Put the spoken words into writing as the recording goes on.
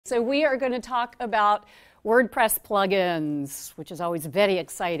So we are going to talk about WordPress plugins, which is always very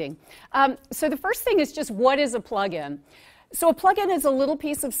exciting. So the first thing is just, what is a plugin? So a plugin is a little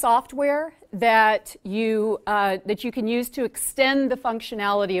piece of software that you can use to extend the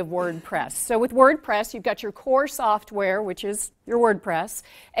functionality of WordPress. So with WordPress, you've got your core software, which is your WordPress,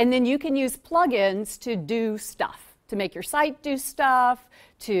 and then you can use plugins to do stuff, to make your site do stuff,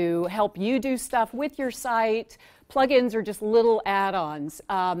 to help you do stuff with your site. Plugins are just little add-ons.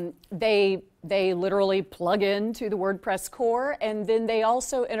 They literally plug into the WordPress core, and then they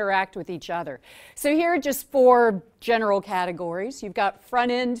also interact with each other. So here are just 4 general categories. You've got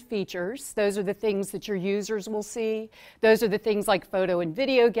front-end features. Those are the things that your users will see. Those are the things like photo and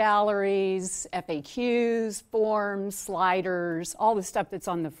video galleries, FAQs, forms, sliders, all the stuff that's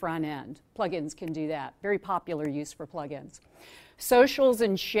on the front end. Plugins can do that. Very popular use for plugins. Socials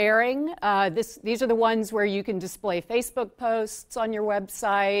and sharing, these are the ones where you can display Facebook posts on your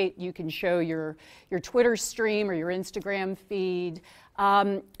website, you can show your Twitter stream or your Instagram feed.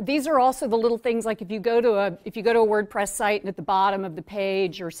 These are also the little things like if you go to a WordPress site and at the bottom of the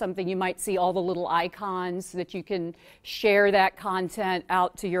page or something, you might see all the little icons so that you can share that content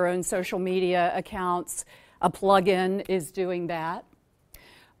out to your own social media accounts. A plugin is doing that.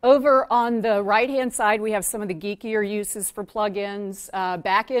 Over on the right-hand side, we have some of the geekier uses for plugins.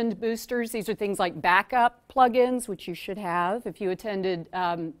 Back-end boosters, these are things like backup plugins, which you should have. If you attended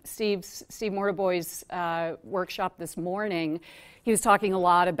Steve Mortaboy's workshop this morning, he was talking a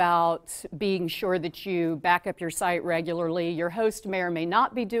lot about being sure that you back up your site regularly. Your host may or may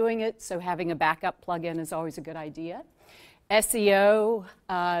not be doing it, so having a backup plugin is always a good idea. SEO,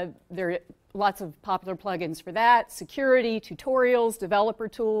 there lots of popular plugins for that. Security, tutorials, developer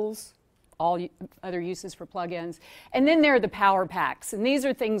tools, all other uses for plugins. And then there are the power packs. And these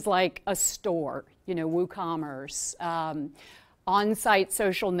are things like a store, WooCommerce, on-site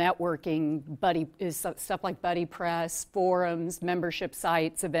social networking, stuff like BuddyPress, forums, membership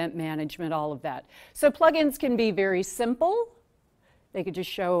sites, event management, all of that. So plugins can be very simple. They could just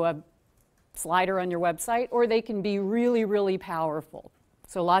show a slider on your website, or they can be really, really powerful.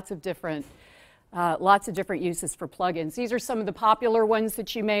 So lots of different uses for plugins. These are some of the popular ones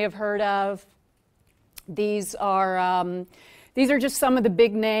that you may have heard of. These are just some of the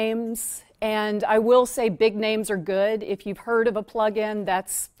big names, and I will say big names are good. If you've heard of a plugin,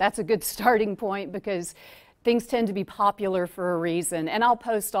 that's a good starting point because things tend to be popular for a reason, and I'll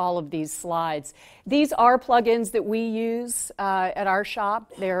post all of these slides. These are plugins that we use at our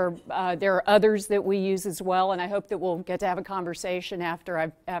shop. There are others that we use as well, and I hope that we'll get to have a conversation after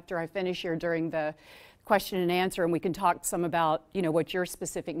I finish here during the question and answer, and we can talk some about what your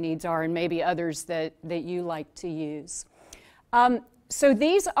specific needs are and maybe others that you like to use. So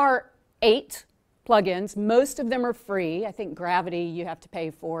these are 8 plugins. Most of them are free. I think Gravity you have to pay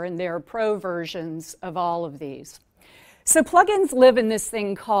for, and there are pro versions of all of these. So plugins live in this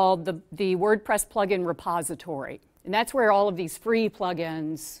thing called the WordPress plugin repository, and that's where all of these free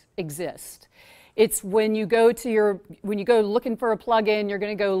plugins exist. It's when you go looking for a plugin, you're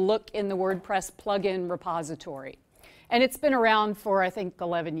going to go look in the WordPress plugin repository, and it's been around for I think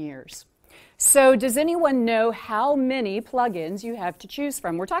 11 years. So does anyone know how many plugins you have to choose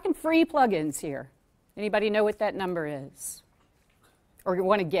from? We're talking free plugins here. Anybody know what that number is? Or you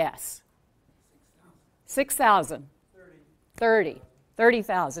want to guess? 6,000.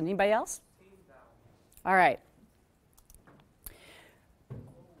 30,000. Anybody else? All right.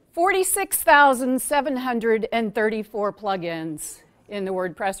 46,734 plugins in the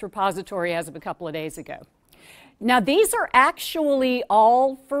WordPress repository as of a couple of days ago. Now these are actually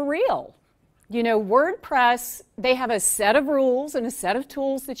all for real. WordPress, they have a set of rules and a set of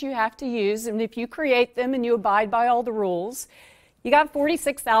tools that you have to use, and if you create them and you abide by all the rules, you got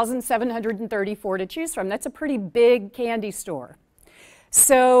 46,734 to choose from. That's a pretty big candy store.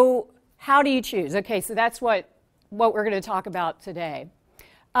 So how do you choose? Okay, so that's what we're going to talk about today.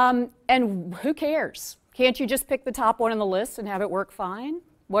 And who cares? Can't you just pick the top one on the list and have it work fine?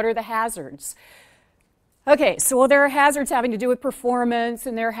 What are the hazards? Okay, so there are hazards having to do with performance,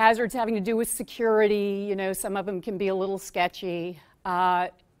 and there are hazards having to do with security. Some of them can be a little sketchy,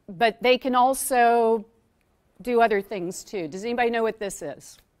 but they can also do other things too. Does anybody know what this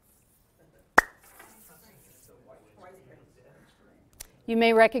is? You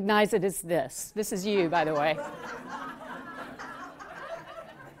may recognize it as this. This is you, by the way.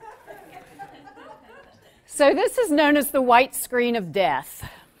 So this is known as the white screen of death.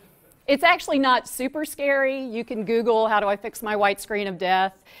 It's actually not super scary. You can Google, how do I fix my white screen of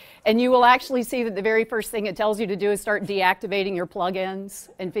death? And you will actually see that the very first thing it tells you to do is start deactivating your plugins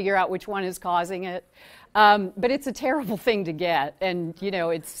and figure out which one is causing it. But it's a terrible thing to get, and you know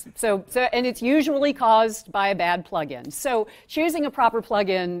it's and it's usually caused by a bad plugin. So choosing a proper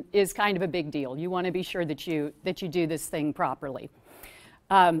plugin is kind of a big deal. You want to be sure that you do this thing properly,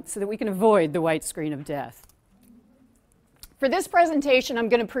 so that we can avoid the white screen of death. For this presentation, I'm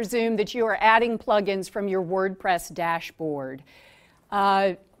going to presume that you are adding plugins from your WordPress dashboard.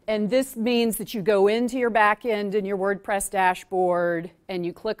 And this means that you go into your backend in your WordPress dashboard and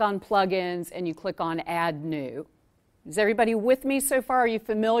you click on plugins and you click on add new. Is everybody with me so far? Are you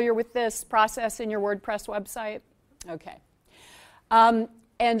familiar with this process in your WordPress website? Okay.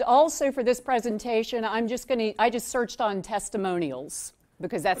 And also for this presentation, I just searched on testimonials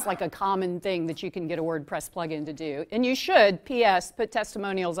because that's like a common thing that you can get a WordPress plugin to do. And you should, P.S., put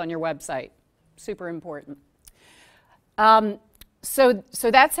testimonials on your website. Super important. So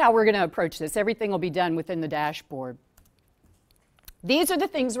that's how we're going to approach this. Everything will be done within the dashboard. These are the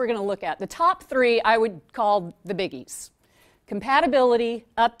things we're going to look at. The top three I would call the biggies: compatibility,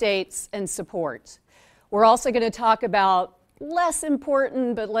 updates, and support. We're also going to talk about less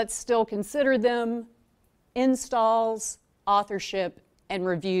important, but let's still consider them: installs, authorship, and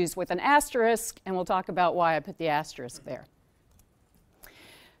reviews with an asterisk, and we'll talk about why I put the asterisk there.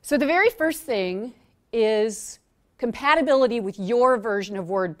 So the very first thing is compatibility with your version of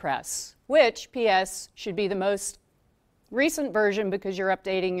WordPress, which, P.S., should be the most recent version because you're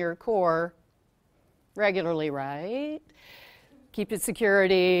updating your core regularly, right? Keep it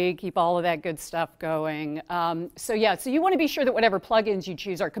security, keep all of that good stuff going. So you want to be sure that whatever plugins you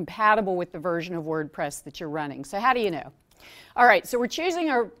choose are compatible with the version of WordPress that you're running. So how do you know? All right, so we're choosing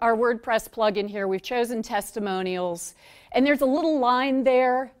our WordPress plugin here. We've chosen testimonials. And there's a little line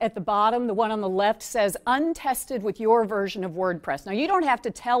there at the bottom. The one on the left says untested with your version of WordPress. Now, you don't have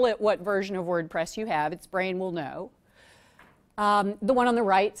to tell it what version of WordPress you have. Its brain will know. The one on the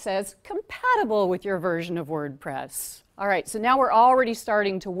right says compatible with your version of WordPress. All right, so now we're already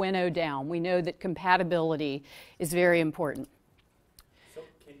starting to winnow down. We know that compatibility is very important. So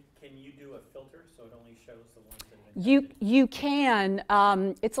can you do a filter so it only shows the ones that have been You can.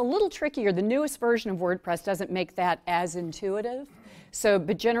 It's a little trickier. The newest version of WordPress doesn't make that as intuitive.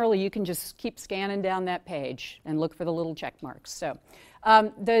 But generally you can just keep scanning down that page and look for the little check marks. So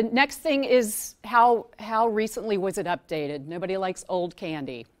the next thing is how recently was it updated? Nobody likes old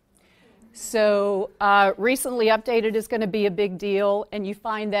candy. So recently updated is going to be a big deal, and you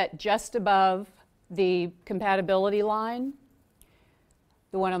find that just above the compatibility line.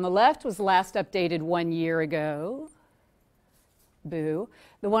 The one on the left was last updated 1 year ago. Boo.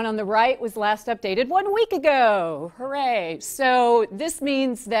 The one on the right was last updated 1 week ago. Hooray. So this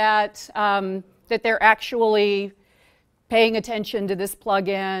means that, that they're actually paying attention to this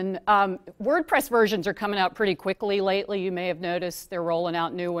plugin. WordPress versions are coming out pretty quickly lately. You may have noticed they're rolling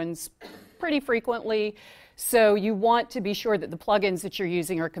out new ones pretty frequently. So you want to be sure that the plugins that you're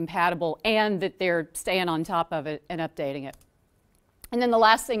using are compatible and that they're staying on top of it and updating it. And then the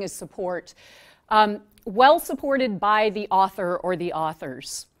last thing is support. Well supported by the author or the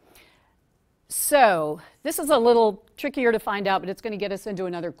authors. So this is a little trickier to find out, but it's going to get us into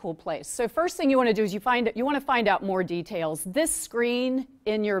another cool place. So first thing you want to do is you want to find out more details. This screen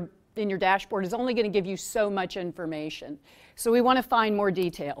in your dashboard is only going to give you so much information. So we want to find more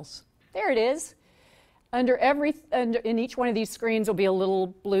details. There it is. In each one of these screens will be a little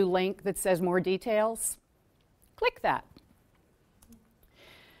blue link that says more details. Click that.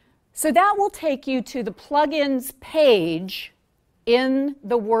 So that will take you to the plugins page in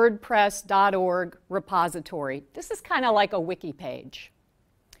the WordPress.org repository. This is kind of like a wiki page.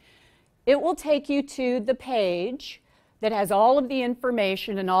 It will take you to the page that has all of the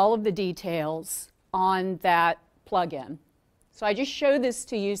information and all of the details on that plugin. So I just show this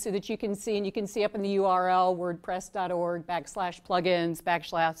to you so that you can see, and you can see up in the URL,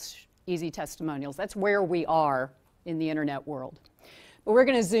 wordpress.org/plugins/easy testimonials. That's where we are in the internet world. But we're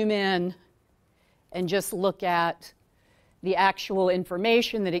going to zoom in and just look at the actual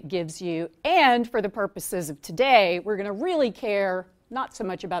information that it gives you. And for the purposes of today, we're going to really care not so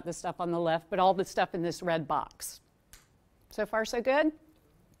much about the stuff on the left, but all the stuff in this red box. So far, so good?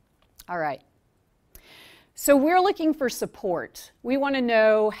 All right. So we're looking for support. We want to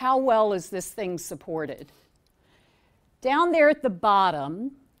know how well is this thing supported. Down there at the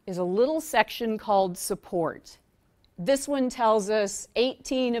bottom is a little section called support. This one tells us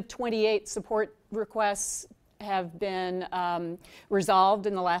 18 of 28 support requests have been resolved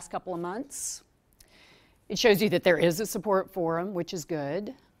in the last couple of months. It shows you that there is a support forum, which is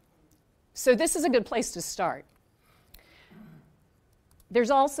good. So this is a good place to start.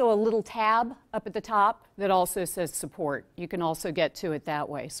 There's also a little tab up at the top that also says support. You can also get to it that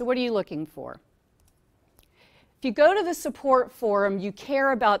way. So what are you looking for? if you go to the support forum, you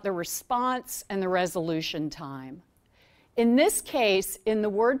care about the response and the resolution time. In this case, in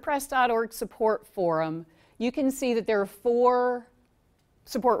the WordPress.org support forum, you can see that there are 4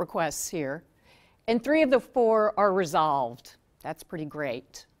 support requests here, and 3 of the 4 are resolved. That's pretty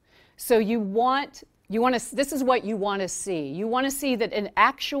great. So this is what you want to see. You want to see that an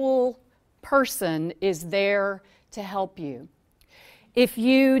actual person is there to help you. If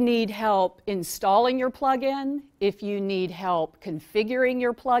you need help installing your plugin, if you need help configuring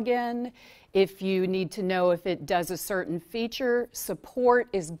your plugin, if you need to know if it does a certain feature, support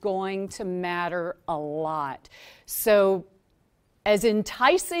is going to matter a lot. So as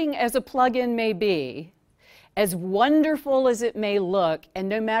enticing as a plugin may be, as wonderful as it may look, and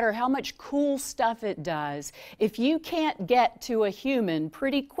no matter how much cool stuff it does, if you can't get to a human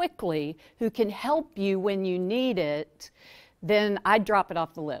pretty quickly who can help you when you need it, then I'd drop it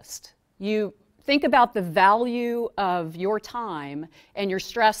off the list. You think about the value of your time and your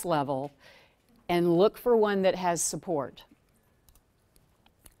stress level and look for one that has support.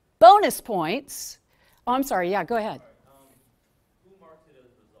 Bonus points. Oh, I'm sorry, yeah, go ahead. Who marks it as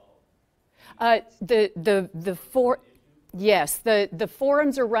resolved? Yes, the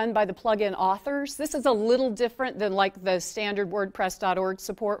forums are run by the plugin authors. This is a little different than like the standard WordPress.org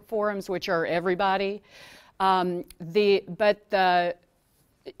support forums, which are everybody.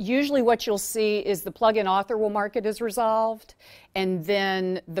 Usually what you'll see is the plugin author will mark it as resolved, and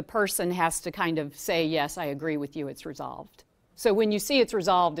then the person has to kind of say, yes, I agree with you, it's resolved. So when you see it's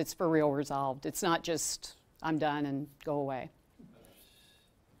resolved, it's for real resolved. It's not just, I'm done and go away.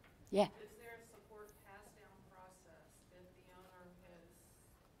 Yeah. Is there a support pass-down process if the owner has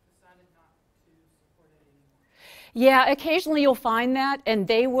decided not to support it anymore? Yeah, occasionally you'll find that, and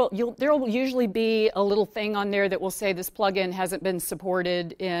there will usually be a little thing on there that will say this plugin hasn't been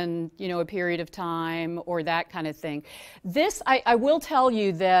supported in a period of time or that kind of thing. This, I will tell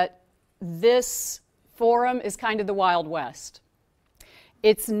you that this forum is kind of the Wild West.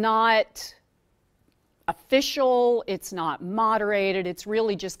 It's not official, it's not moderated, it's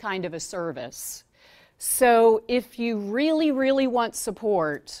really just kind of a service. So if you really, really want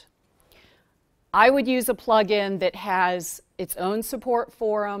support, I would use a plugin that has its own support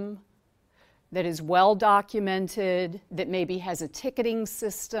forum, that is well documented, that maybe has a ticketing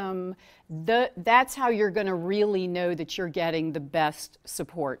system. That's how you're going to really know that you're getting the best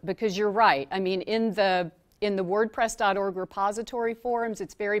support. Because you're right, I mean, in the WordPress.org repository forums,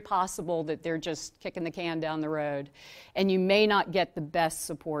 it's very possible that they're just kicking the can down the road, and you may not get the best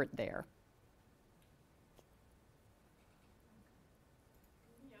support there.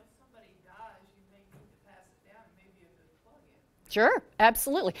 Sure,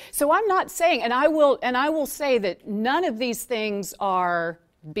 absolutely. So I'm not saying, and I will say that none of these things are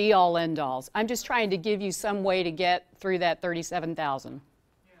be-all, end-alls. I'm just trying to give you some way to get through that 37,000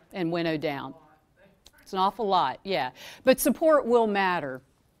 and winnow down. It's an awful lot, yeah. But support will matter.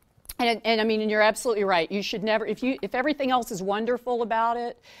 And I mean, and you're absolutely right. You should never, if everything else is wonderful about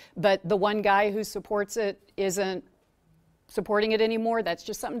it, but the one guy who supports it isn't supporting it anymore, that's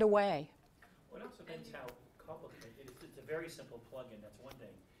just something to weigh. Well, it also depends how complicated it is. It's a very simple plugin, that's one thing.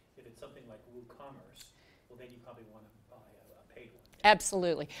 If it's something like WooCommerce, well, then you probably want to buy a paid one.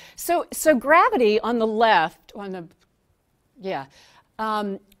 Absolutely. So Gravity on the left,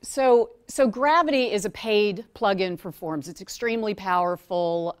 so Gravity is a paid plugin for forums. It's extremely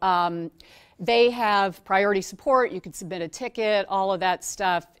powerful. They have priority support. You can submit a ticket, all of that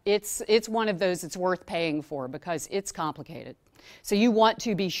stuff. It's one of those it's worth paying for because it's complicated. So you want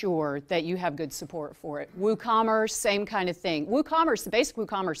to be sure that you have good support for it. WooCommerce, same kind of thing. WooCommerce, the basic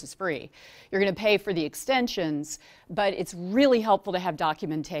WooCommerce is free. You're going to pay for the extensions, but it's really helpful to have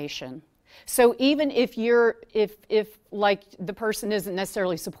documentation. So even if like the person isn't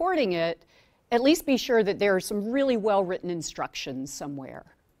necessarily supporting it, at least be sure that there are some really well-written instructions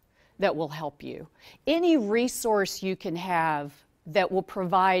somewhere that will help you. Any resource you can have that will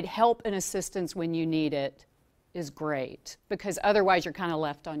provide help and assistance when you need it is great, because otherwise you're kind of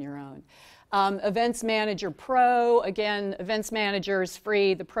left on your own. Events Manager Pro, again, Events Manager is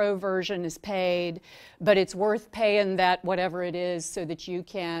free, the Pro version is paid, but it's worth paying that whatever it is so that you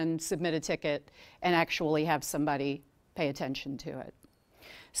can submit a ticket and actually have somebody pay attention to it.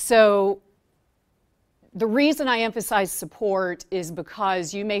 So the reason I emphasize support is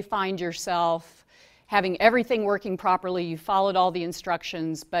because you may find yourself having everything working properly, you followed all the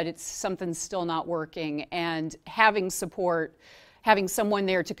instructions, but something's still not working, and having support, having someone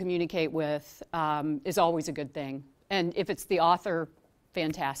there to communicate with is always a good thing. And if it's the author,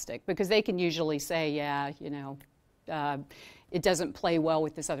 fantastic, because they can usually say, yeah, it doesn't play well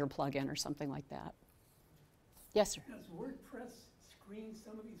with this other plugin or something like that. Yes, sir. Does WordPress screen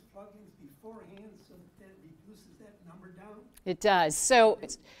some of these plugins beforehand so that it reduces that number down? It does. So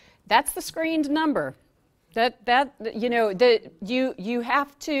that's the screened number. You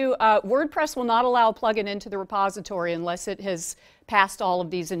have to, WordPress will not allow a plugin into the repository unless it has passed all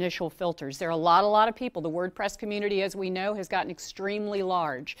of these initial filters. There are a lot of people. The WordPress community, as we know, has gotten extremely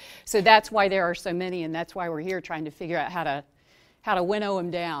large. So that's why there are so many, and that's why we're here trying to figure out how to winnow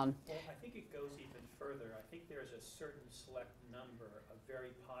them down. Well, I think it goes even further. I think there's a certain select number of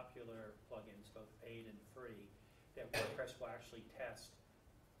very popular plugins, both paid and free, that WordPress will actually test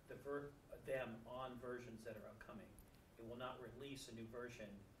them on versions that are upcoming. It will not release a new version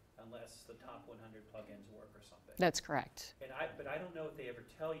unless the top 100 plugins work or something. That's correct. But I don't know if they ever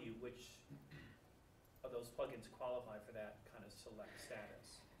tell you which of those plugins qualify for that kind of select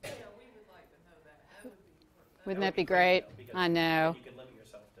status. Yeah, we would like to know that. That would be perfect. Wouldn't that be great? Because I know. you can limit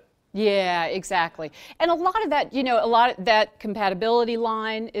yourself to. Yeah, exactly. And a lot of that, a lot of that compatibility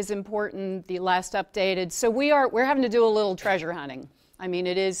line is important, the last updated. So we're having to do a little treasure hunting. I mean,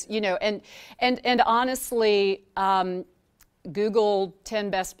 it is, and honestly, Google 10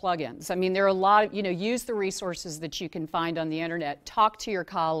 best plugins. I mean, there are a lot of, use the resources that you can find on the internet. Talk to your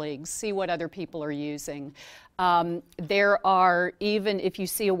colleagues, see what other people are using. There are, even if you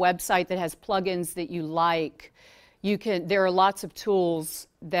see a website that has plugins that you like, there are lots of tools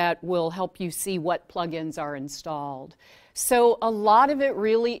that will help you see what plugins are installed. So a lot of it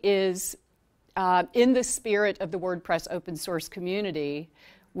really is in the spirit of the WordPress open source community,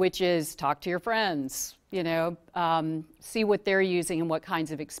 which is talk to your friends, see what they're using and what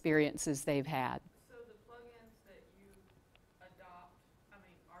kinds of experiences they've had. So the plugins that you adopt,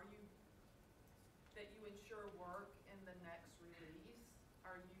 that you ensure work in the next release,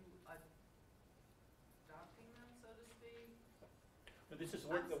 are you adopting them, so to speak? But this is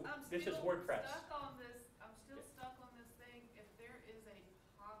I'm WordPress. I'm still stuck on this thing. If there is a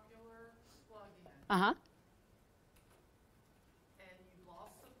popular plugin Uh-huh. and you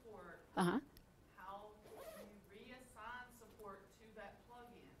lost support, Uh-huh. how do you reassign support to that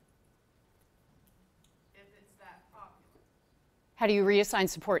plugin if it's that popular? How do you reassign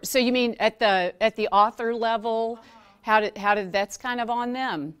support? So you mean at the author level? How did that's kind of on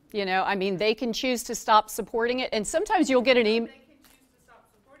them? They can choose to stop supporting it, and sometimes you'll get an email. They can choose to stop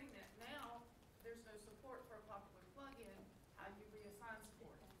supporting that. Now there's no support for a popular plugin. How do you reassign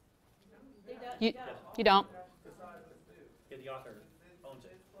support? You don't. Yeah, the author owns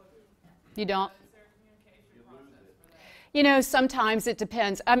it. You don't. Is there a communication process for that? Sometimes it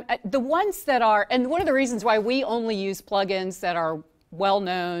depends. The ones that are, and one of the reasons why we only use plugins that are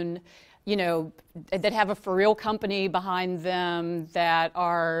well-known, that have a for real company behind them, that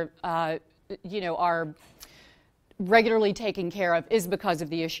are, are regularly taken care of, is because of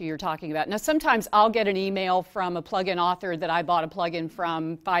the issue you're talking about. Now, sometimes I'll get an email from a plugin author that I bought a plugin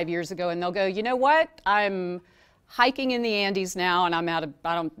from 5 years ago, and they'll go, you know what? I'm hiking in the Andes now, and I'm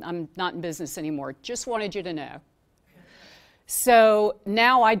not in business anymore. Just wanted you to know. So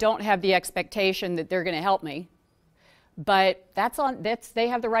now I don't have the expectation that they're going to help me, but they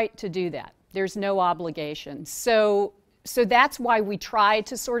have the right to do that. There's no obligation. So that's why we try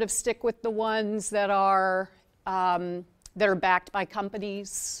to sort of stick with the ones that are backed by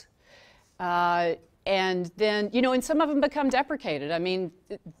companies, and then and some of them become deprecated. I mean,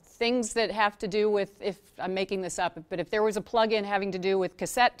 things that have to do with, if I'm making this up, but if there was a plugin having to do with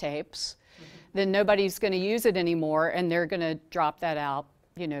cassette tapes, then nobody's going to use it anymore, and they're going to drop that out.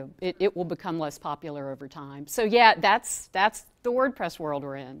 It will become less popular over time. So yeah, that's the WordPress world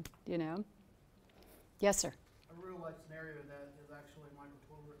we're in. Yes, sir. A real life scenario of that is actually Michael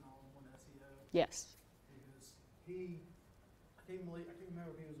Tolbert and all in SEO. Yes. Because I can't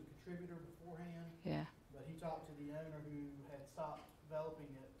remember if he was a contributor beforehand. Yeah. But he talked to the owner who had stopped developing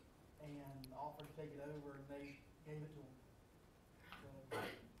it and offered to take it over, and they gave it to him.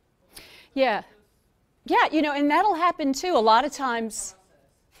 So, Yeah. Yeah, and that'll happen too. A lot of times.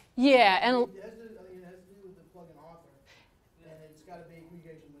 Yeah, and it has to do with the plugin author, and it's got to be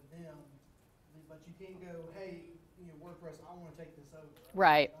communication with them. But you can't go, hey, WordPress, I want to take this over.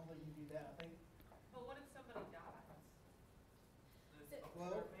 Right. I don't think you do that. I think. But what if somebody dies? Well, if it's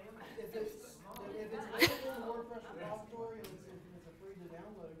available in the WordPress repository and it's a free to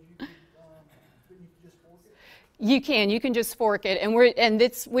download, you can just fork it. You can just fork it,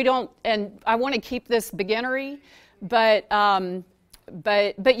 and I want to keep this beginnery, but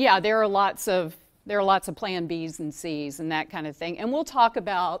yeah, there are lots of plan Bs and Cs and that kind of thing, and we'll talk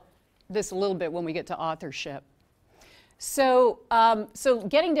about this a little bit when we get to authorship. So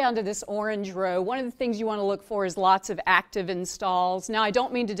getting down to this orange row, one of the things you want to look for is lots of active installs. Now, I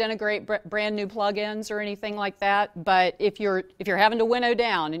don't mean to denigrate brand new plugins or anything like that, but if you're having to winnow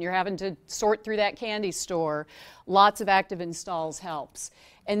down and you're having to sort through that candy store, lots of active installs helps.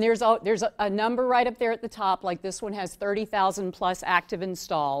 And there's a number right up there at the top, like this one has 30,000 plus active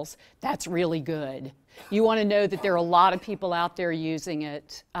installs. That's really good. You want to know that there are a lot of people out there using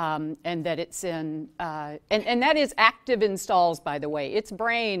it, and that it's in, and that is active installs, by the way. Its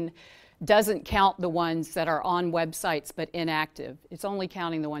brain doesn't count the ones that are on websites but inactive. It's only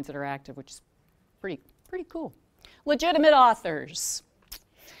counting the ones that are active, which is pretty cool. Legitimate authors.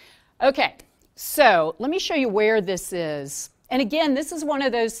 Okay, so let me show you where this is. And again, this is one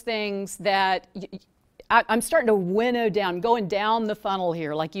of those things that I'm starting to winnow down, going down the funnel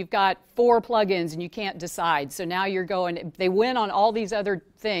here. Like you've got 4 plugins and you can't decide. So now you're going, they win on all these other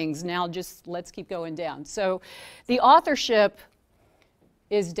things. Now just let's keep going down. So the authorship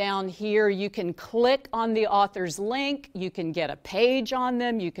is down here. You can click on the author's link. You can get a page on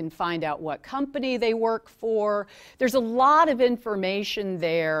them. You can find out what company they work for. There's a lot of information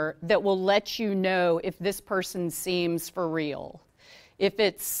there that will let you know if this person seems for real. If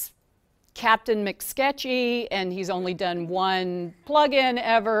it's Captain McSketchy and he's only done 1 plugin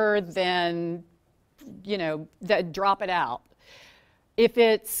ever, then, you know, drop it out. If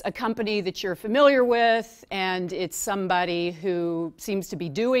it's a company that you're familiar with and it's somebody who seems to be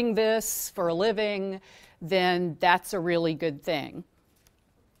doing this for a living, then that's a really good thing.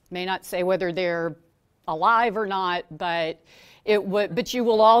 May not say whether they're alive or not, but but you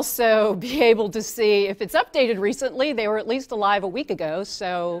will also be able to see if it's updated recently. They were at least alive a week ago,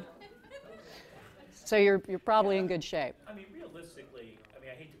 so you're probably in good shape. I mean, realistically, I mean,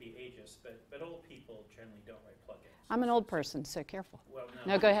 I hate to be ageist, but old people generally don't write plugins. I'm an old person, so careful. Well,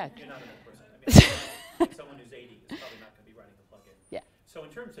 no, go ahead. You're not an old person. I mean, someone who's 80 is probably not going to be writing a plugin. Yeah. So in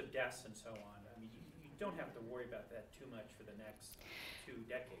terms of deaths and so on, I mean, you don't have to worry about that too much for the next 2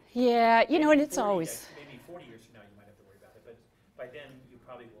 decades. Yeah, you know, and it's 40 always... Maybe 40 years from now you might have to worry about it, but by then you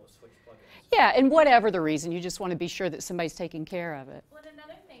probably will have switched plugins. Yeah, and whatever the reason, you just want to be sure that somebody's taking care of it. Well, and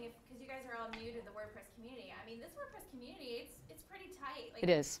another thing, because you guys are all new to the WordPress community, I mean, this WordPress community, it's pretty tight. Like,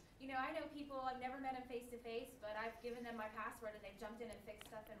 It is. You know, I know people, I've never met them face to face, but I've given them my password and they've jumped in and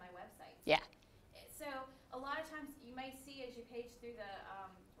fixed stuff in my website. Yeah. So a lot of times you might see as you page through the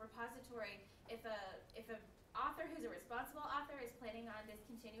repository, if a author who's a responsible author is planning on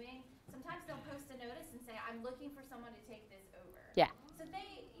discontinuing, sometimes they'll post a notice and say, I'm looking for someone to take this over. Yeah. So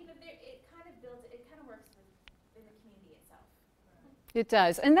they, you know, it kind of builds, it kind of works in the community itself. It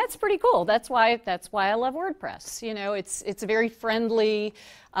does, and that's pretty cool. That's why I love WordPress. You know, it's very friendly,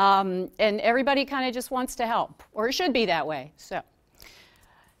 and everybody kind of just wants to help, or it should be that way.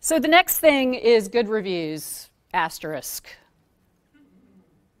 So the next thing is good reviews, asterisk.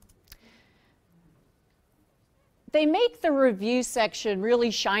 They make the review section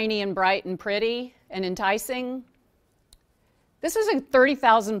really shiny and bright and pretty and enticing. This is a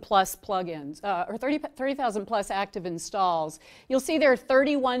 30,000 plus plugins, or 30,000 plus active installs. You'll see there are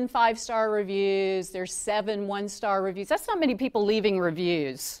 31 5-star reviews, there's 7 1-star reviews. That's not many people leaving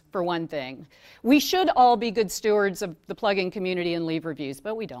reviews, for one thing. We should all be good stewards of the plugin community and leave reviews,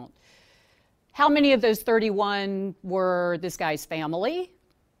 but we don't. How many of those 31 were this guy's family?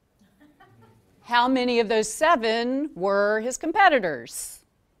 How many of those 7 were his competitors?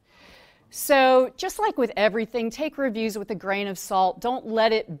 So just like with everything, take reviews with a grain of salt. Don't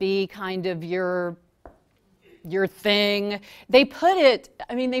let it be kind of your thing. They put it,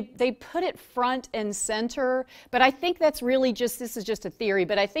 I mean, they put it front and center, but I think that's really just, this is just a theory,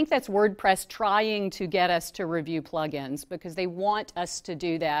 but I think that's WordPress trying to get us to review plugins because they want us to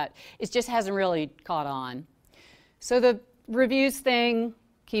do that. It just hasn't really caught on. So the reviews thing,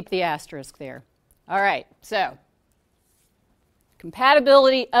 keep the asterisk there. All right, so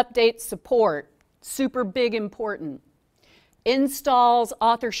compatibility, update, support, super big important. Installs,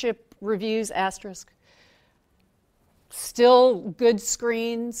 authorship, reviews, asterisk. Still good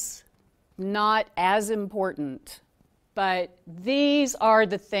screens, not as important. But these are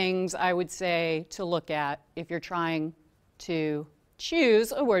the things I would say to look at if you're trying to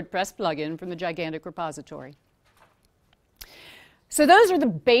choose a WordPress plugin from the gigantic repository. So those are the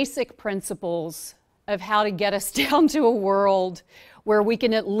basic principles of how to get us down to a world where we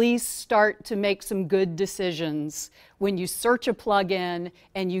can at least start to make some good decisions when you search a plugin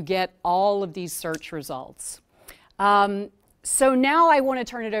and you get all of these search results. So now I want to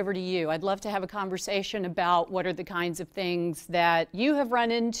turn it over to you. I'd love to have a conversation about what are the kinds of things that you have run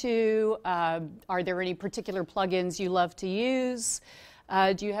into. Are there any particular plugins you love to use?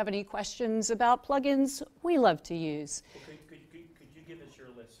 Do you have any questions about plugins we love to use? Well, could you give us your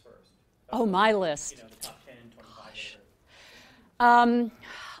list first? Oh, my list. You know, the top 10, 25,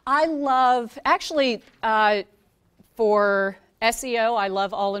 I love, actually, for SEO, I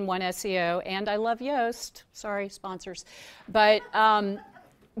love all-in-one SEO, and I love Yoast. Sorry, sponsors. But I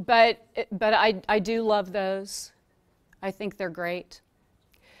do love those. I think they're great.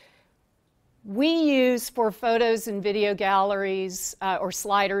 We use, for photos and video galleries, or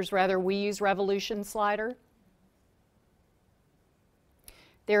sliders rather, we use Revolution Slider.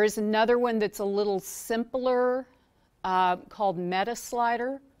 There is another one that's a little simpler called Meta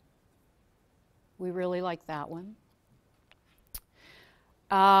Slider. We really like that one.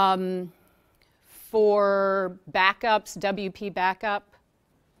 For backups, WP Backup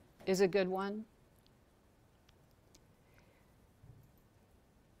is a good one.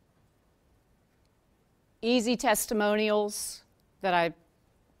 Easy Testimonials, that I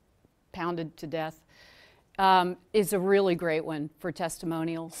pounded to death, is a really great one for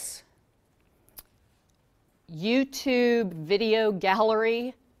testimonials. YouTube Video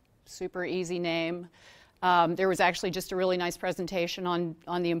Gallery, super easy name. There was actually just a really nice presentation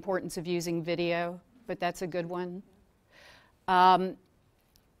on the importance of using video, but that's a good one.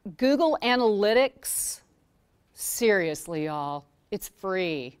 Google Analytics, seriously, y'all, it's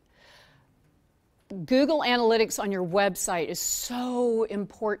free. Google Analytics on your website is so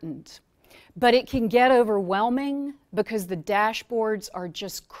important, but it can get overwhelming because the dashboards are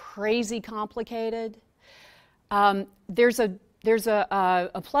just crazy complicated. There's a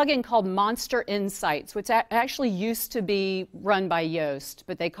plugin called Monster Insights, which actually used to be run by Yoast,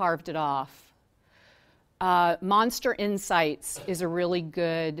 but they carved it off. Monster Insights is a really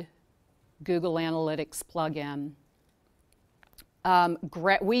good Google Analytics plugin.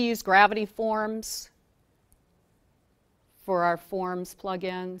 We use Gravity Forms for our forms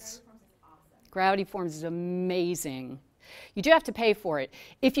plugins. Gravity Forms is amazing. You do have to pay for it.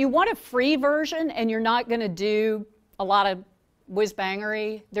 If you want a free version and you're not going to do a lot of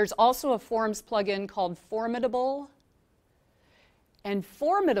whiz-bangery, there's also a forms plugin called Formidable. And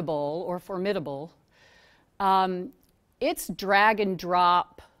Formidable, it's drag and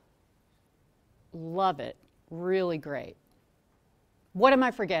drop. Love it. Really great. What am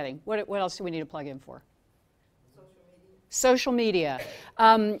I forgetting? What else do we need a plugin for? Social media.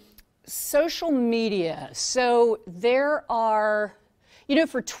 Social media. So there are, you know,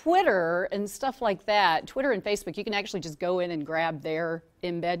 for Twitter and stuff like that, Twitter and Facebook, you can actually just go in and grab their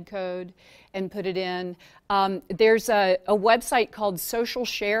embed code and put it in. There's a website called Social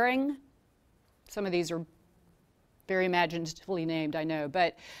Sharing. Some of these are very imaginatively named, I know,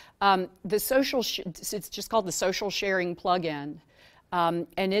 but it's just called the Social Sharing plugin.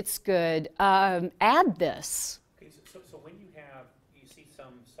 And it's good. Add this. Okay, so when you see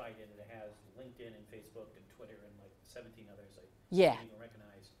some site and it has LinkedIn and Facebook and Twitter and like 17 others I Yeah. don't even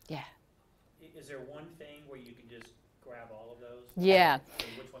recognize. Yeah. Is there one thing where you can just grab all of those? Yeah.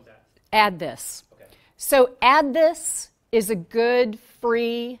 And which one's that? Add this. Okay. So Add This is a good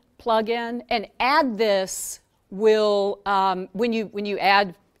free plugin, and Add This will, when you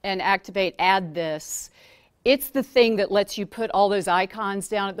add and activate Add This, it's the thing that lets you put all those icons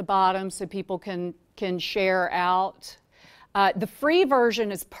down at the bottom so people can share out. The free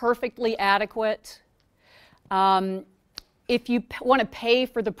version is perfectly adequate. If you want to pay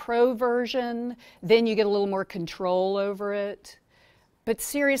for the pro version, then you get a little more control over it. But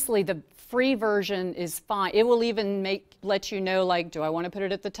seriously, the free version is fine. It will even let you know, like, do I want to put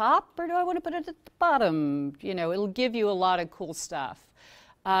it at the top or do I want to put it at the bottom? You know, it'll give you a lot of cool stuff.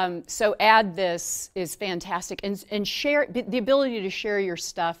 So Add This is fantastic, and share the ability to share your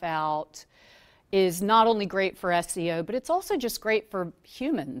stuff out is not only great for SEO, but it's also just great for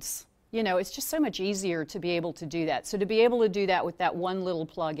humans. You know, it's just so much easier to be able to do that. So to be able to do that with that one little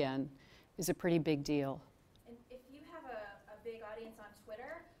plugin is a pretty big deal. And if you have a big audience on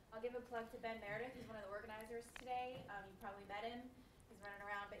Twitter, I'll give a plug to Ben Meredith. He's one of the organizers today. You probably met him. He's running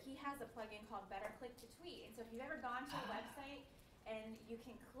around, but he has a plugin called Better Click to Tweet. And so if you've ever gone to a website and you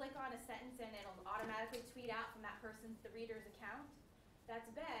can click on a sentence and it'll automatically tweet out from that the reader's account, that's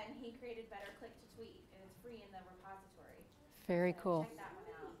Ben. He created Better Click to Tweet, and it's free in the repository. Very cool. Check that one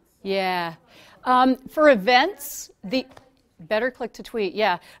out. Yeah. For events, the Better Click to Tweet,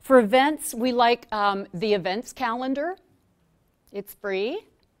 yeah. For events, we like the events calendar. It's free.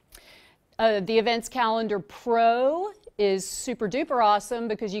 The Events Calendar Pro is super duper awesome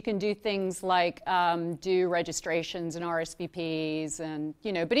because you can do things like do registrations and RSVPs and,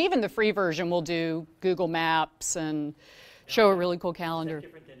 you know, but even the free version will do Google Maps and show a really cool calendar. Is that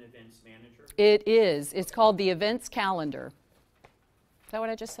different than Events Manager? It is. It's called the Events Calendar. Is that what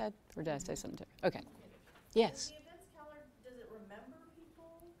I just said? Or did I say something different? Okay. Yes? The events calendar, does it remember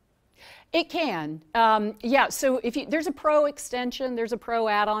people? It can. Yeah, so if there's a pro extension, there's a pro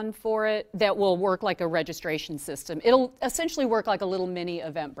add-on for it that will work like a registration system. It'll essentially work like a little mini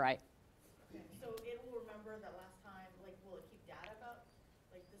Eventbrite. Okay, so it will remember that last time, like, will it keep data about,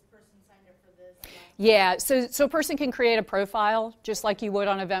 like, this person signed up for this? Yeah, so a person can create a profile just like you would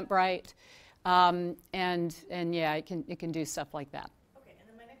on Eventbrite. And yeah, it can do stuff like that. Okay, and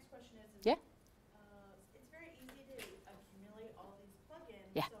then my next question is Yeah. It's very easy to accumulate all these plugins.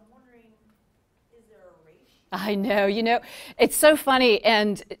 Yeah. So I'm wondering, is there a ratio? I know, it's so funny,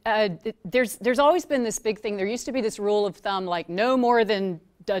 and there's always been this big thing. There used to be this rule of thumb, like no more than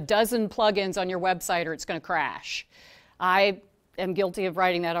a dozen plugins on your website or it's going to crash. I am guilty of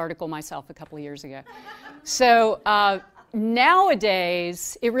writing that article myself a couple of years ago. So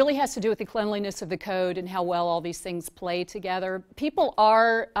nowadays, it really has to do with the cleanliness of the code and how well all these things play together. People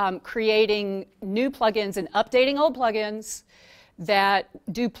are creating new plugins and updating old plugins that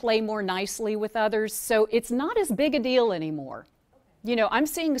do play more nicely with others. So it's not as big a deal anymore. I'm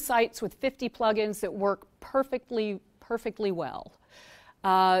seeing sites with 50 plugins that work perfectly well.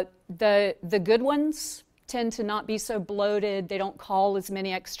 The good ones tend to not be so bloated. They don't call as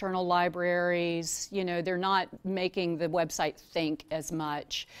many external libraries. They're not making the website think as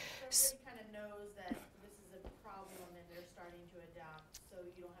much. So everybody kind of knows that this is a problem and they're starting to adapt, so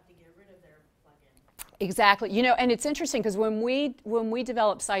you don't have to get rid of their plugin. Exactly. And it's interesting because when we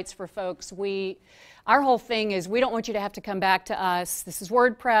develop sites for folks, our whole thing is we don't want you to have to come back to us. This is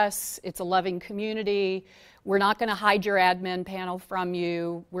WordPress. It's a loving community. We're not going to hide your admin panel from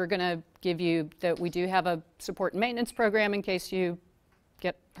you. We're going to give you that we do have a support and maintenance program in case you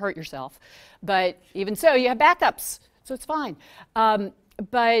get hurt yourself. But even so, you have backups, so it's fine.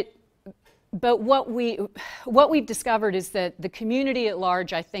 But what we've discovered is that the community at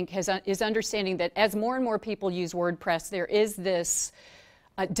large, I think, is understanding that as more and more people use WordPress, there is this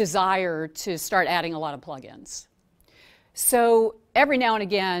desire to start adding a lot of plugins. So every now and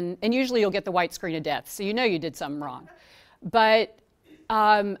again, and usually you'll get the white screen of death, so you know you did something wrong. But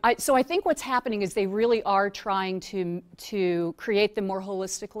so I think what's happening is they really are trying to create them more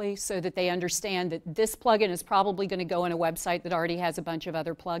holistically so that they understand that this plugin is probably going to go in a website that already has a bunch of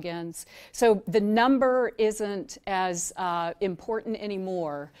other plugins. So the number isn't as important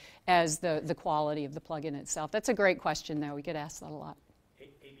anymore as the quality of the plugin itself. That's a great question, though. We get asked that a lot.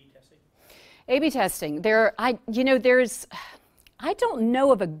 A/B testing? A/B testing. I don't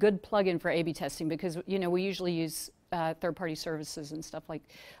know of a good plugin for A/B testing because we usually use third-party services and stuff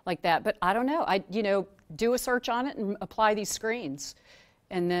like that. But I don't know. Do a search on it and apply these screens,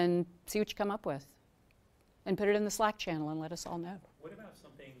 and then see what you come up with, and put it in the Slack channel and let us all know. What about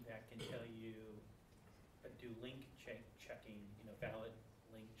something that can tell you, do link checking, valid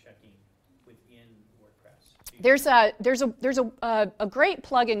link checking within WordPress? There's a great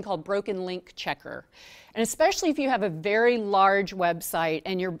plugin called Broken Link Checker, and especially if you have a very large website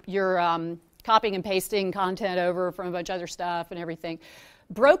and you're copying and pasting content over from a bunch of other stuff and everything.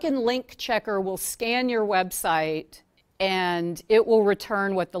 Broken Link Checker will scan your website and it will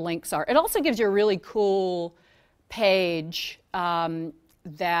return what the links are. It also gives you a really cool page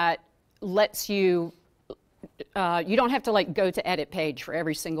that lets you you don't have to go to edit page for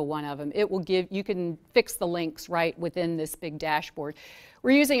every single one of them. It will you can fix the links right within this big dashboard.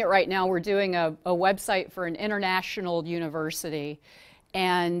 We're using it right now. We're doing a website for an international university,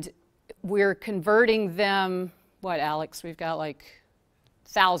 and we're converting them. What, Alex? We've got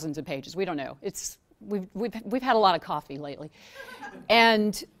thousands of pages. We don't know. We've had a lot of coffee lately,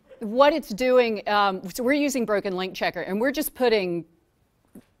 and what it's doing. So we're using Broken Link Checker, and we're just putting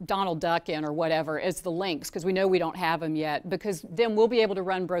Donald Duck in or whatever as the links because we know we don't have them yet, because then we'll be able to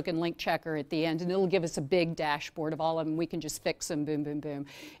run Broken Link Checker at the end and it'll give us a big dashboard of all of them. We can just fix them, boom, boom, boom.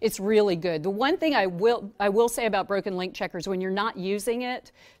 It's really good. The one thing I will say about Broken Link Checker is when you're not using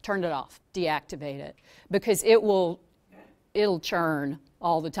it, turn it off, deactivate it, because it'll churn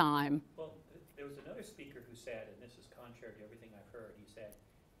all the time. Well, there was another speaker who said, and this is contrary to everything I've heard, he said,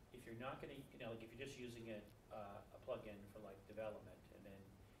 if you're not going to, if you're just using a plugin for development, and then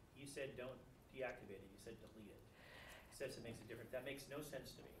he said don't deactivate it, he said delete it. He says it makes a difference. That makes no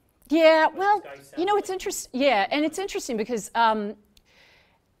sense to me. Yeah, But well, this guy sounds it's interesting. Yeah, and it's interesting because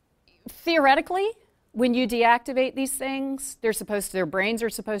theoretically, when you deactivate these things, their brains are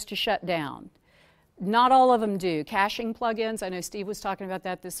supposed to shut down. Not all of them do. Caching plugins, I know Steve was talking about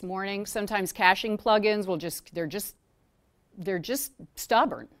that this morning. Sometimes caching plugins will they're just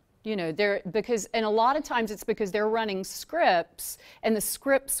stubborn. You know, and a lot of times it's because they're running scripts, and the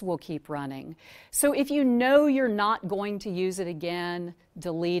scripts will keep running. So if you know you're not going to use it again,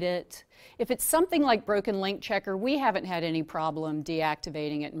 delete it. If it's something like Broken Link Checker, we haven't had any problem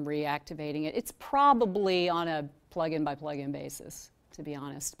deactivating it and reactivating it. It's probably on a plugin by plugin basis, to be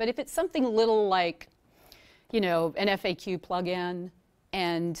honest. But if it's something little like, you know, an FAQ plugin,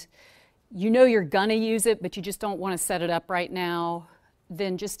 and you know you're gonna use it, but you just don't want to set it up right now,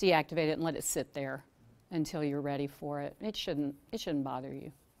 then just deactivate it and let it sit there until you're ready for it. It shouldn't bother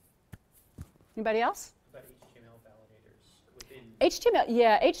you. Anybody else? About HTML validators within.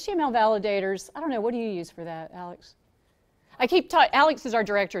 HTML validators. I don't know. What do you use for that, Alex? I keep talking. Alex is our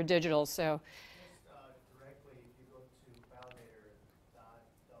director of digital, so. Just directly, if you go to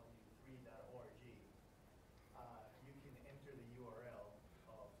validator.w3.org, you can enter the URL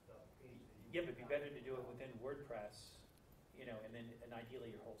of the page that you. Yeah, but it'd be better to do it within WordPress, you know, and ideally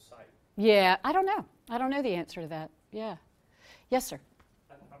your whole site. Yeah, I don't know. I don't know the answer to that. Yeah. Yes, sir.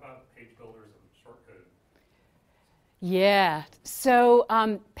 How about page builders and shortcode? Yeah. So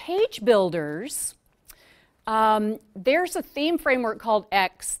page builders, there's a theme framework called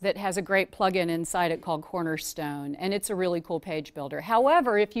X that has a great plugin inside it called Cornerstone, and it's a really cool page builder.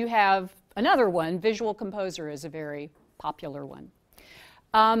 However, if you have another one, Visual Composer is a very popular one.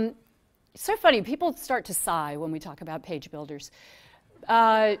 It's so funny, people start to sigh when we talk about page builders.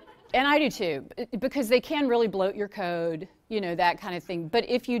 And I do too, because they can really bloat your code, you know, that kind of thing. But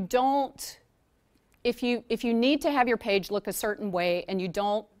if you don't, if you need to have your page look a certain way and you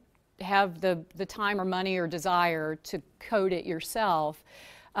don't have the time or money or desire to code it yourself,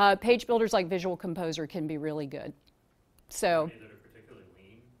 page builders like Visual Composer can be really good. So. Any that are particularly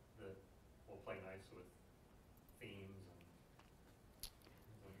lean that will play nice with themes and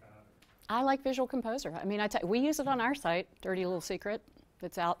things like that? I like Visual Composer. I mean, we use it on our site, dirty little secret.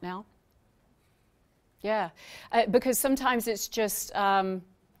 That's out now. Yeah, because sometimes it's just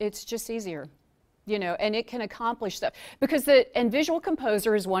easier, you know, and it can accomplish stuff. Because Visual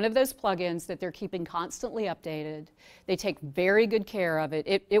Composer is one of those plugins that they're keeping constantly updated. They take very good care of it.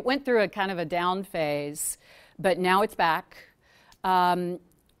 It went through a kind of a down phase, but now it's back.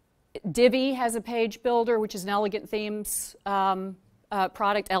 Divi has a page builder, which is an Elegant Themes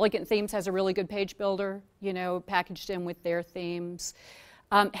product. Elegant Themes has a really good page builder, you know, packaged in with their themes.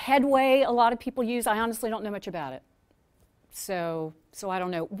 Headway, a lot of people use. I honestly don't know much about it. So I don't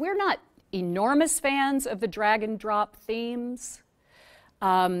know. We're not enormous fans of the drag and drop themes.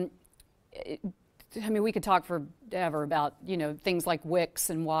 I mean, we could talk forever about, you know, things like Wix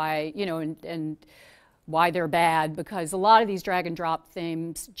and why, you know, and why they're bad, because a lot of these drag and drop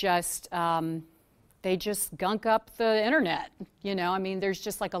themes just, they just gunk up the internet, you know. I mean, there's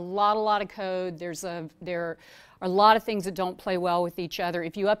just like a lot of code. There are a lot of things that don't play well with each other.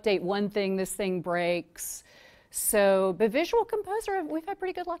 If you update one thing, this thing breaks. So, but Visual Composer, we've had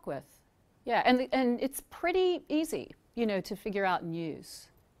pretty good luck with. Yeah, and it's pretty easy, you know, to figure out and use.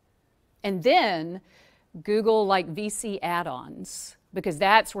 And then Google like VC add-ons, because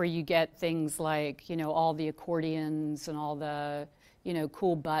that's where you get things like, you know, all the accordions and all the, you know,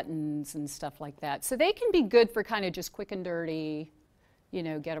 cool buttons and stuff like that. So they can be good for kind of just quick and dirty, you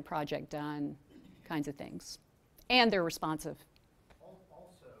know, get a project done kinds of things. And they're responsive.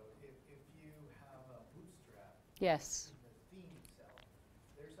 Also, if you have a Bootstrap, yes. in the theme itself,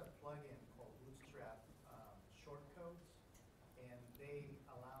 there's a plugin called Bootstrap Shortcodes, and they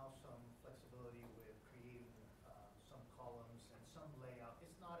allow some flexibility with creating some columns and some layout.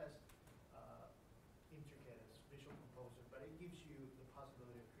 It's not as intricate as Visual Composer, but it gives you the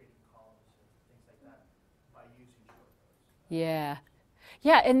possibility of creating columns and things like that by using shortcodes. Yeah.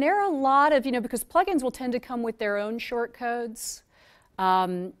 Yeah, and there are a lot of, you know, because plugins will tend to come with their own shortcodes,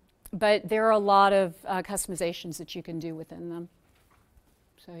 but there are a lot of customizations that you can do within them.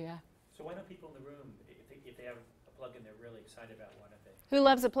 So, yeah. So why don't people in the room, if they have a plugin they're really excited about, why don't they? Who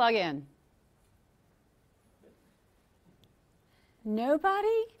loves a plugin?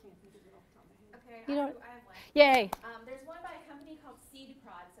 Nobody? Okay, You don't- I have one. Yay. There's one by a company called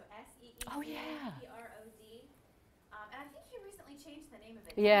SeedProd, so S-E-E-D-P-R-O-D. Oh, yeah. And I think he recently changed the name of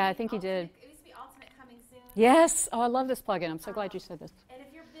it. Yeah, I think he did. It used to be Ultimate Coming Soon. Yes. Oh, I love this plugin. I'm so glad you said this. And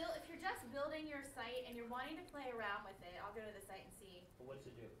if you're just building your site and you're wanting to play around with it, I'll go to the site and see. But what's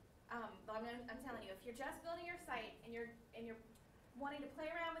it do? But I'm telling you, if you're just building your site and you're wanting to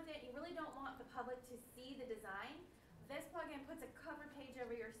play around with it, you really don't want the public to see the design, this plugin puts a cover page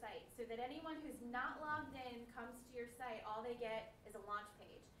over your site so that anyone who's not logged in comes to your site, all they get is a launch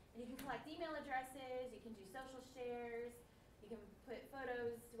page. And you can collect email addresses, you can do social shares, you can put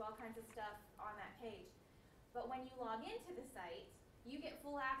photos, do all kinds of stuff on that page. But when you log into the site, you get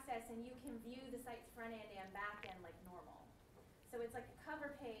full access and you can view the site's front end and back end like normal. So it's like a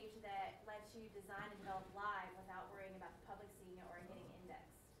cover page that lets you design and develop live without worrying about the public seeing it or it getting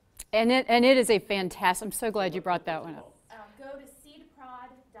indexed. And it is a fantastic, I'm so glad you brought that one up. Go to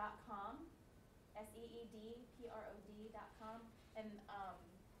seedprod.com, seedprod.com, and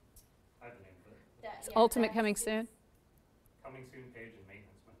I have the name for it. It's Ultimate coming soon. Coming soon page and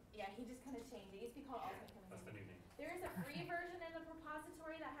maintenance man. Yeah, he just kind of changed it. It used to be called Ultimate Coming That's the Soon. new name. There is a free version in the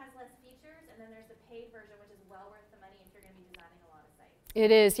repository that has less features, and then there's the paid version, which is well worth the money if you're going to be designing a lot of sites.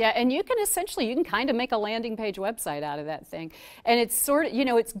 It is, yeah, and you can essentially, you can kind of make a landing page website out of that thing. And it's sort of, you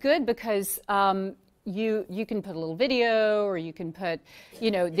know, it's good because you can put a little video, or you can put,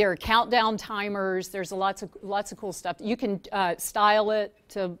 you know, there are countdown timers. There's lots of cool stuff. You can style it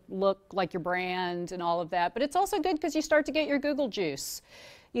to look like your brand and all of that. But it's also good because you start to get your Google juice.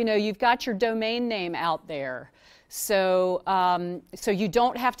 You know, you've got your domain name out there. So, so you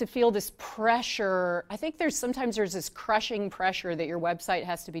don't have to feel this pressure. I think sometimes there's this crushing pressure that your website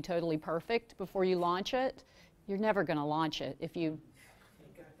has to be totally perfect before you launch it. You're never going to launch it if you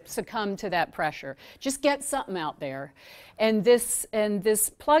succumb to that pressure. Just get something out there. And this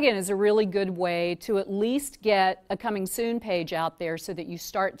plugin is a really good way to at least get a coming soon page out there so that you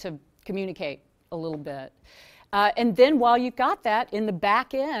start to communicate a little bit. And then while you've got that, in the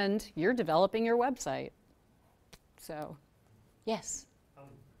back end, you're developing your website. So, yes? Do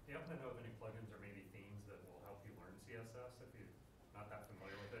you happen to know of any plugins or maybe themes that will help you learn CSS if you're not that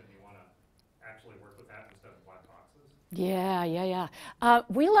familiar with it and you want to actually work with that instead of black boxes? Yeah.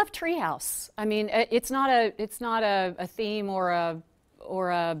 We love Treehouse. I mean, it's not a theme or a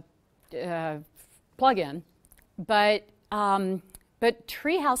plugin, but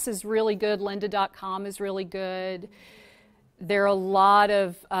Treehouse is really good. Lynda.com is really good. There are a lot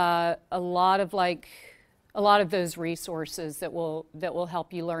of those resources that will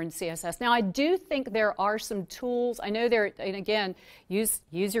help you learn CSS. Now, I do think there are some tools. I know there, and again, use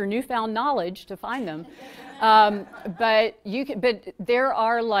your newfound knowledge to find them. But there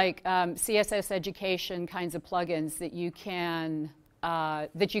are like CSS education kinds of plugins that you can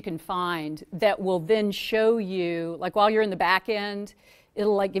find that will then show you, like while you're in the back end,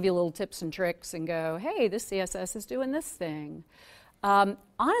 it'll like give you little tips and tricks and go, hey, this CSS is doing this thing.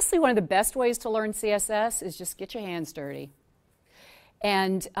 Honestly, one of the best ways to learn CSS is just get your hands dirty.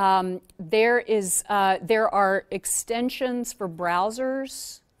 And there are extensions for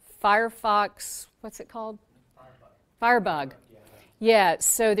browsers. Firefox, what's it called? Firebug. Yeah,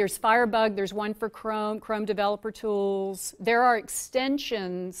 so there's Firebug, there's one for Chrome, Chrome Developer Tools. There are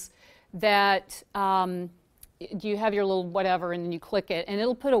extensions that you have your little whatever and then you click it and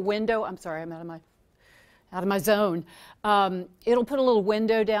it'll put a window. I'm sorry, I'm out of my zone. It'll put a little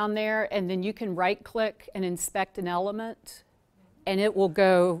window down there and then you can right click and inspect an element and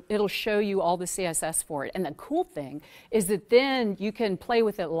it'll show you all the CSS for it. And the cool thing is that then you can play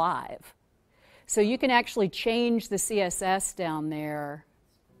with it live. So you can actually change the CSS down there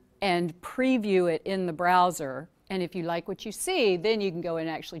and preview it in the browser. And if you like what you see, then you can go and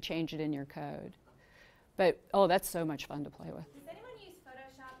actually change it in your code. But, oh, that's so much fun to play with. Does anyone use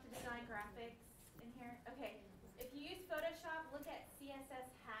Photoshop to design graphics in here? Okay, if you use Photoshop, look at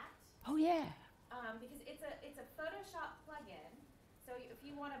CSS Hat. Oh, yeah. Because it's a Photoshop plugin. So if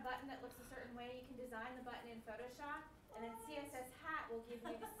you want a button that looks a certain way, you can design the button in Photoshop. And then CSS Hat will give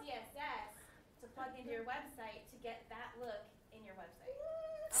you the CSS to plug into your website to get that look in your website.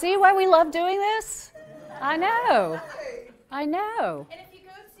 See why we love doing this? I know. I know. And if you go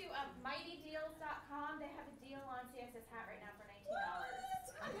to mightydeals.com, they have a deal on CSS Hat right now for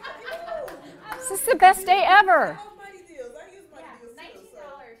 $19. This is the best day ever. Oh, Mighty Deals. I use Mighty Deals too.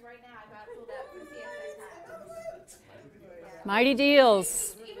 $19 right now. I got it pulled up for CSS Hat. Mighty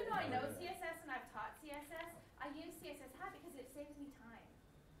Deals. Even though I know CSS and I've taught CSS, I use CSS Hat because it saves me time.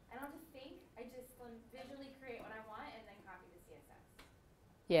 I don't have to think. I just visually create what I want and then copy the CSS.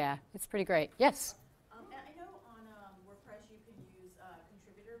 Yeah, it's pretty great. Yes? And I know on WordPress you can use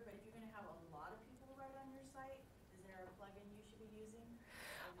Contributor, but if you're going to have a lot of people write on your site, is there a plugin you should be using?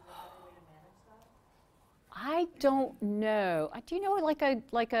 Or is there a better way to manage that? I don't know. Do you know like a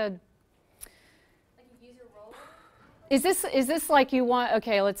Like a user role? is this like you want,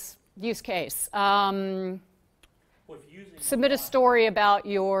 okay, let's use case. Well, if you're using Submit a story about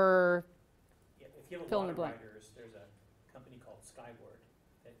your if you have a fill in lot the of blank. writers, there's a company called Skyward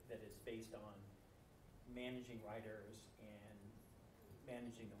that is based on managing writers and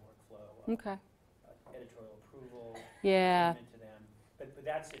managing the workflow of Okay. editorial approval, Yeah. payment to them. But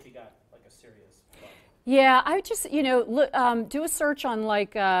that's if you got like a serious plugin. Yeah, I would just, look, do a search on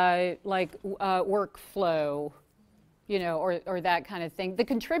like workflow, you know, or that kind of thing. The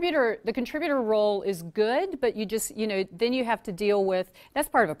contributor role is good, but you just, you know, then you have to deal with, that's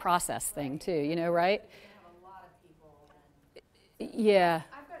part of a process thing too, you know, right? You're gonna have a lot of people then. Yeah.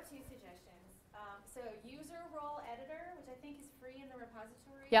 I've got two suggestions. So user role editor, which I think is free in the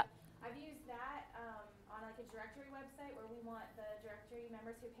repository. Yep. I've used that on like a directory website where we want the directory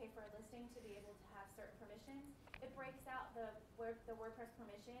members who pay for a listing to be able to have certain permissions. It breaks out the WordPress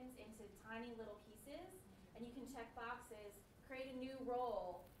permissions into tiny little pieces, and you can check boxes, create a new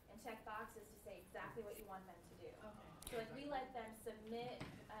role, and check boxes to say exactly what you want them to do. Okay. So like we let them submit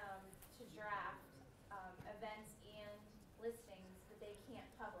to draft events and listings that they can't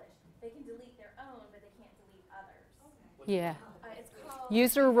publish. They can delete their own, but they can't delete others. Okay. Yeah. It's called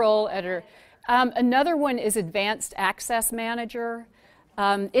User role editor. Another one is Advanced Access Manager.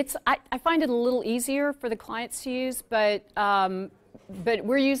 I find it a little easier for the clients to use, but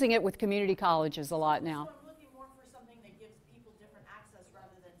we're using it with community colleges a lot now. So I'm looking more for something that gives people different access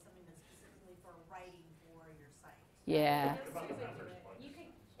rather than something that's specifically for writing for your site. Yeah.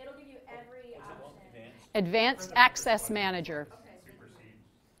 It'll give you every option. Advanced Access Manager. Okay.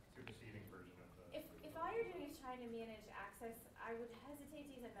 Superseding version of the. If all you're doing is trying to manage access, I would hesitate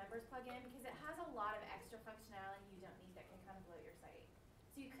to use a members plugin because it has a lot of extra functionality you don't need that can kind of bloat your site.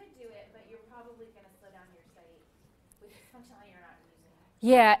 So you could do it, but you're probably going to slow down your site with functionality you're not using.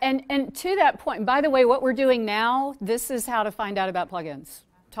 Yeah, and to that point, by the way, what we're doing now, this is how to find out about plugins.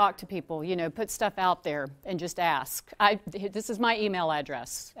 Talk to people, you know, put stuff out there and just ask. This is my email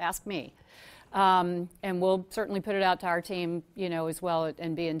address. Ask me. And we'll certainly put it out to our team, you know, as well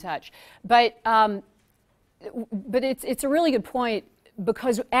and be in touch. But it's a really good point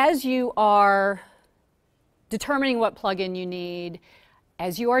because as you are determining what plugin you need,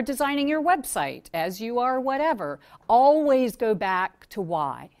 as you are designing your website, as you are whatever, always go back to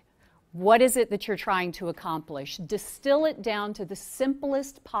why. What is it that you're trying to accomplish? Distill it down to the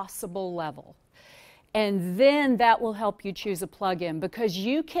simplest possible level. And then that will help you choose a plugin because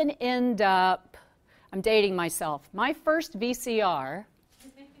you can end up, I'm dating myself, my first VCR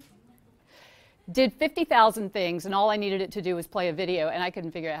did 50,000 things and all I needed it to do was play a video and I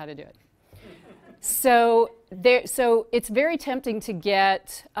couldn't figure out how to do it. So it's very tempting to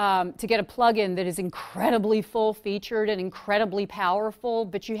get a plugin that is incredibly full-featured and incredibly powerful,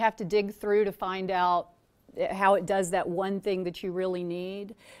 but you have to dig through to find out how it does that one thing that you really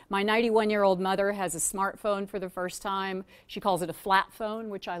need. My 91-year-old mother has a smartphone for the first time. She calls it a flat phone,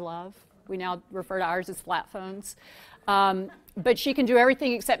 which I love. We now refer to ours as flat phones. But she can do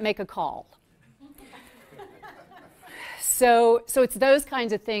everything except make a call. So it's those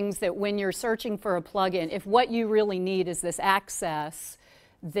kinds of things that when you're searching for a plugin, if what you really need is this access,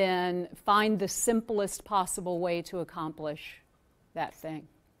 then find the simplest possible way to accomplish that thing.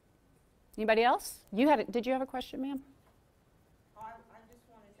 Anybody else? Did you have a question, ma'am? I just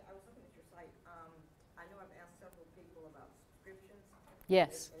wanted to, I was looking at your site. I know I've asked several people about subscriptions.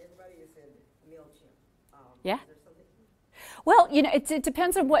 Yes. And everybody has said MailChimp. Yeah. Is there something? Well, you know, it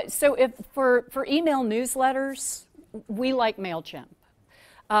depends on what. So if for email newsletters, we like MailChimp.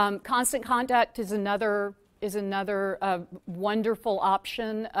 Constant Contact is another wonderful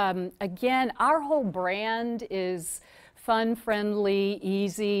option. Again, our whole brand is fun, friendly,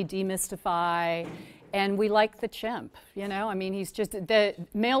 easy, demystify, and we like the chimp. You know, I mean, the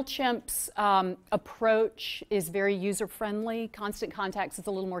MailChimp's approach is very user-friendly. Constant Contacts is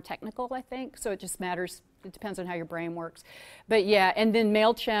a little more technical, I think, so it just matters. It depends on how your brain works. But yeah, and then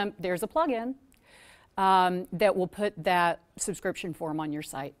MailChimp, there's a plugin that will put that subscription form on your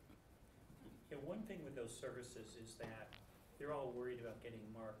site. Yeah, one thing with those services is that they're all worried about getting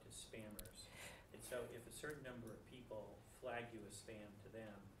marked as spammers. And so if a certain number of people flag you as spam to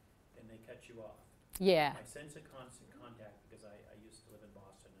them, then they cut you off. Yeah. My sense of Constant Contact, because I used to live in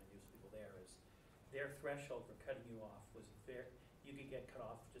Boston, I used people there, is their threshold for cutting you off was you could get cut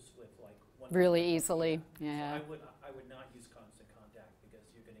off just with like one. Really easily, yeah. So I would not use Constant Contact because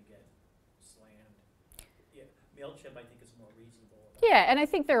you're going to get slammed. Yeah, MailChimp I think is more reasonable. Yeah, and I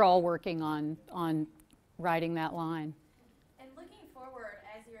think they're all working on riding that line. And looking forward,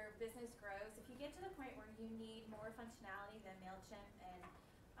 as your business grows, if you get to the point where you need more functionality than MailChimp and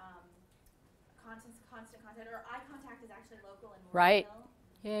Constant Contact, or iContact is actually local and more Right. real.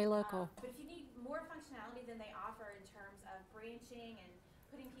 Yay, local. But if you need more functionality than they offer in terms of branching and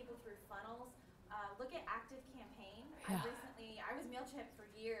putting people through funnels, look at Active Campaign. Yeah. I was MailChimp for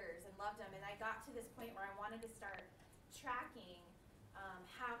years and loved them, and I got to this point where I wanted to start tracking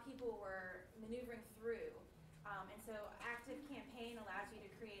how people were maneuvering through. And so Active Campaign allows you to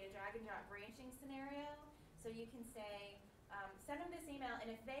create a drag and drop branching scenario. So you can say, send them this email,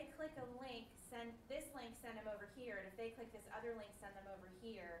 and if they click a link, send this link link, send them over here, and if they click this other link, send them over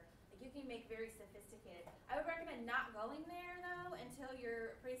here. Like, you can make very sophisticated. I would recommend not going there though until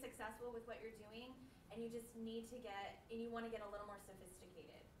you're pretty successful with what you're doing, and you just need to get, and you want to get a little more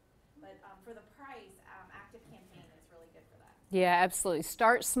sophisticated. But for the price, Active Campaign is really good for that. Yeah, absolutely.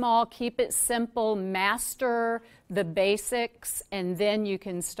 Start small, keep it simple, master the basics, and then you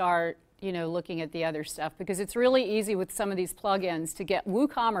can start, you know, looking at the other stuff, because it's really easy with some of these plugins to get.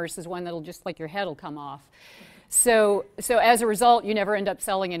 WooCommerce is one that'll just, like, your head will come off. So as a result, you never end up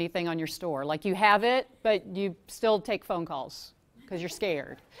selling anything on your store. Like, you have it, but you still take phone calls because you're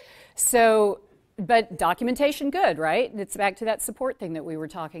scared. So, but documentation, good, right? It's back to that support thing that we were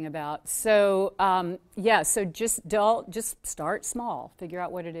talking about. So yeah, so just start small. Figure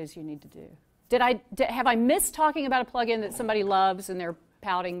out what it is you need to do. Have I missed talking about a plugin that somebody loves and they're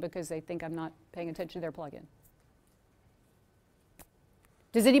pouting because they think I'm not paying attention to their plugin?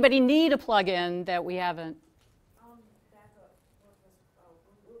 Does anybody need a plugin that we haven't? Backup WordPress,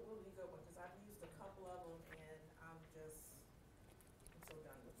 we'll leave that one because I've used a couple of them and I'm so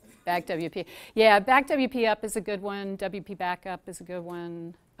done with it. Back WP. Yeah, Back WP Up is a good one. WP Backup is a good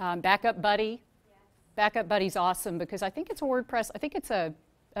one. Backup Buddy. Yeah. Backup Buddy's awesome because I think it's a WordPress. I think it's a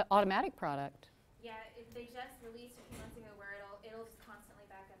automatic product. Yeah, they just released a few months ago where it'll just constantly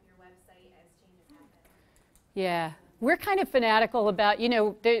back up your website as changes happen. Yeah. We're kind of fanatical about, you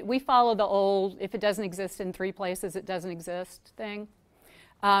know, we follow the old, if it doesn't exist in 3 places, it doesn't exist thing.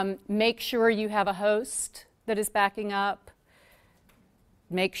 Make sure you have a host that is backing up.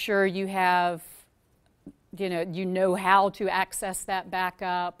 Make sure you have, you know how to access that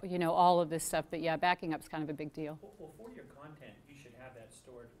backup, you know, all of this stuff. But yeah, backing up is kind of a big deal. Well, for your content, you should have that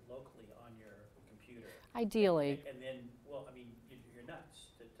stored locally on your computer. Ideally. And then, well, I mean, you're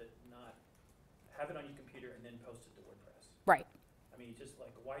nuts to not have it on your computer and then post it to WordPress. Right. I mean, just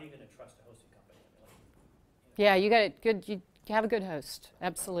like, why are you going to trust a hosting company? I mean, like, Yeah, you got it good. You have a good host.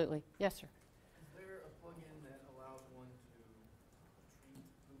 Absolutely. Yes, sir. Is there a plugin that allows one to treat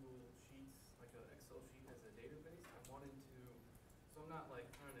Google Sheets, like an Excel sheet, as a database? I wanted to, so I'm not like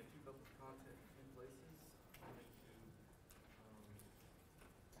trying to keep up with content in 2 places. I wanted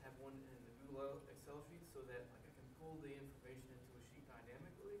to have one in the Google Excel sheet so that like I can pull the information into a sheet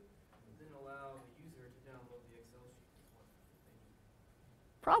dynamically, and then allow the user to download the Excel sheet as well.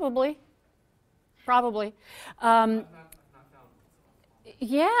 Probably. I've not found one.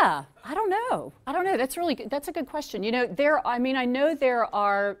 Yeah, I don't know. That's a good question. You know, I know there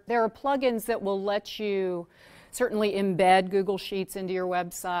are plugins that will let you certainly embed Google Sheets into your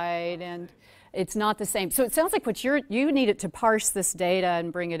website, and it's not the same. So it sounds like you need it to parse this data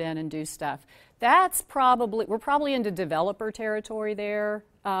and bring it in and do stuff. We're probably into developer territory there.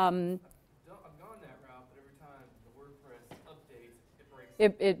 I've gone that route, but every time the WordPress updates, it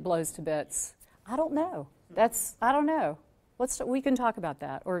breaks. It blows to bits. I don't know. I don't know. We can talk about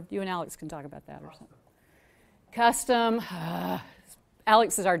that, or you and Alex can talk about that or something. Custom.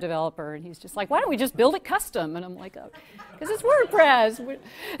 Alex is our developer, and he's just like, why don't we just build it custom? And I'm like, oh, because it's WordPress.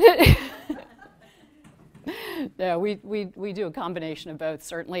 No, we do a combination of both,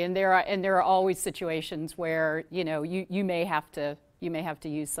 certainly, and there are always situations where, you know, you may have to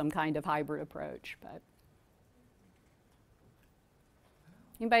use some kind of hybrid approach. But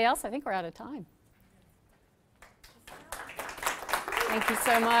anybody else? I think we're out of time. Thank you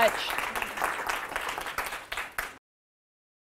so much.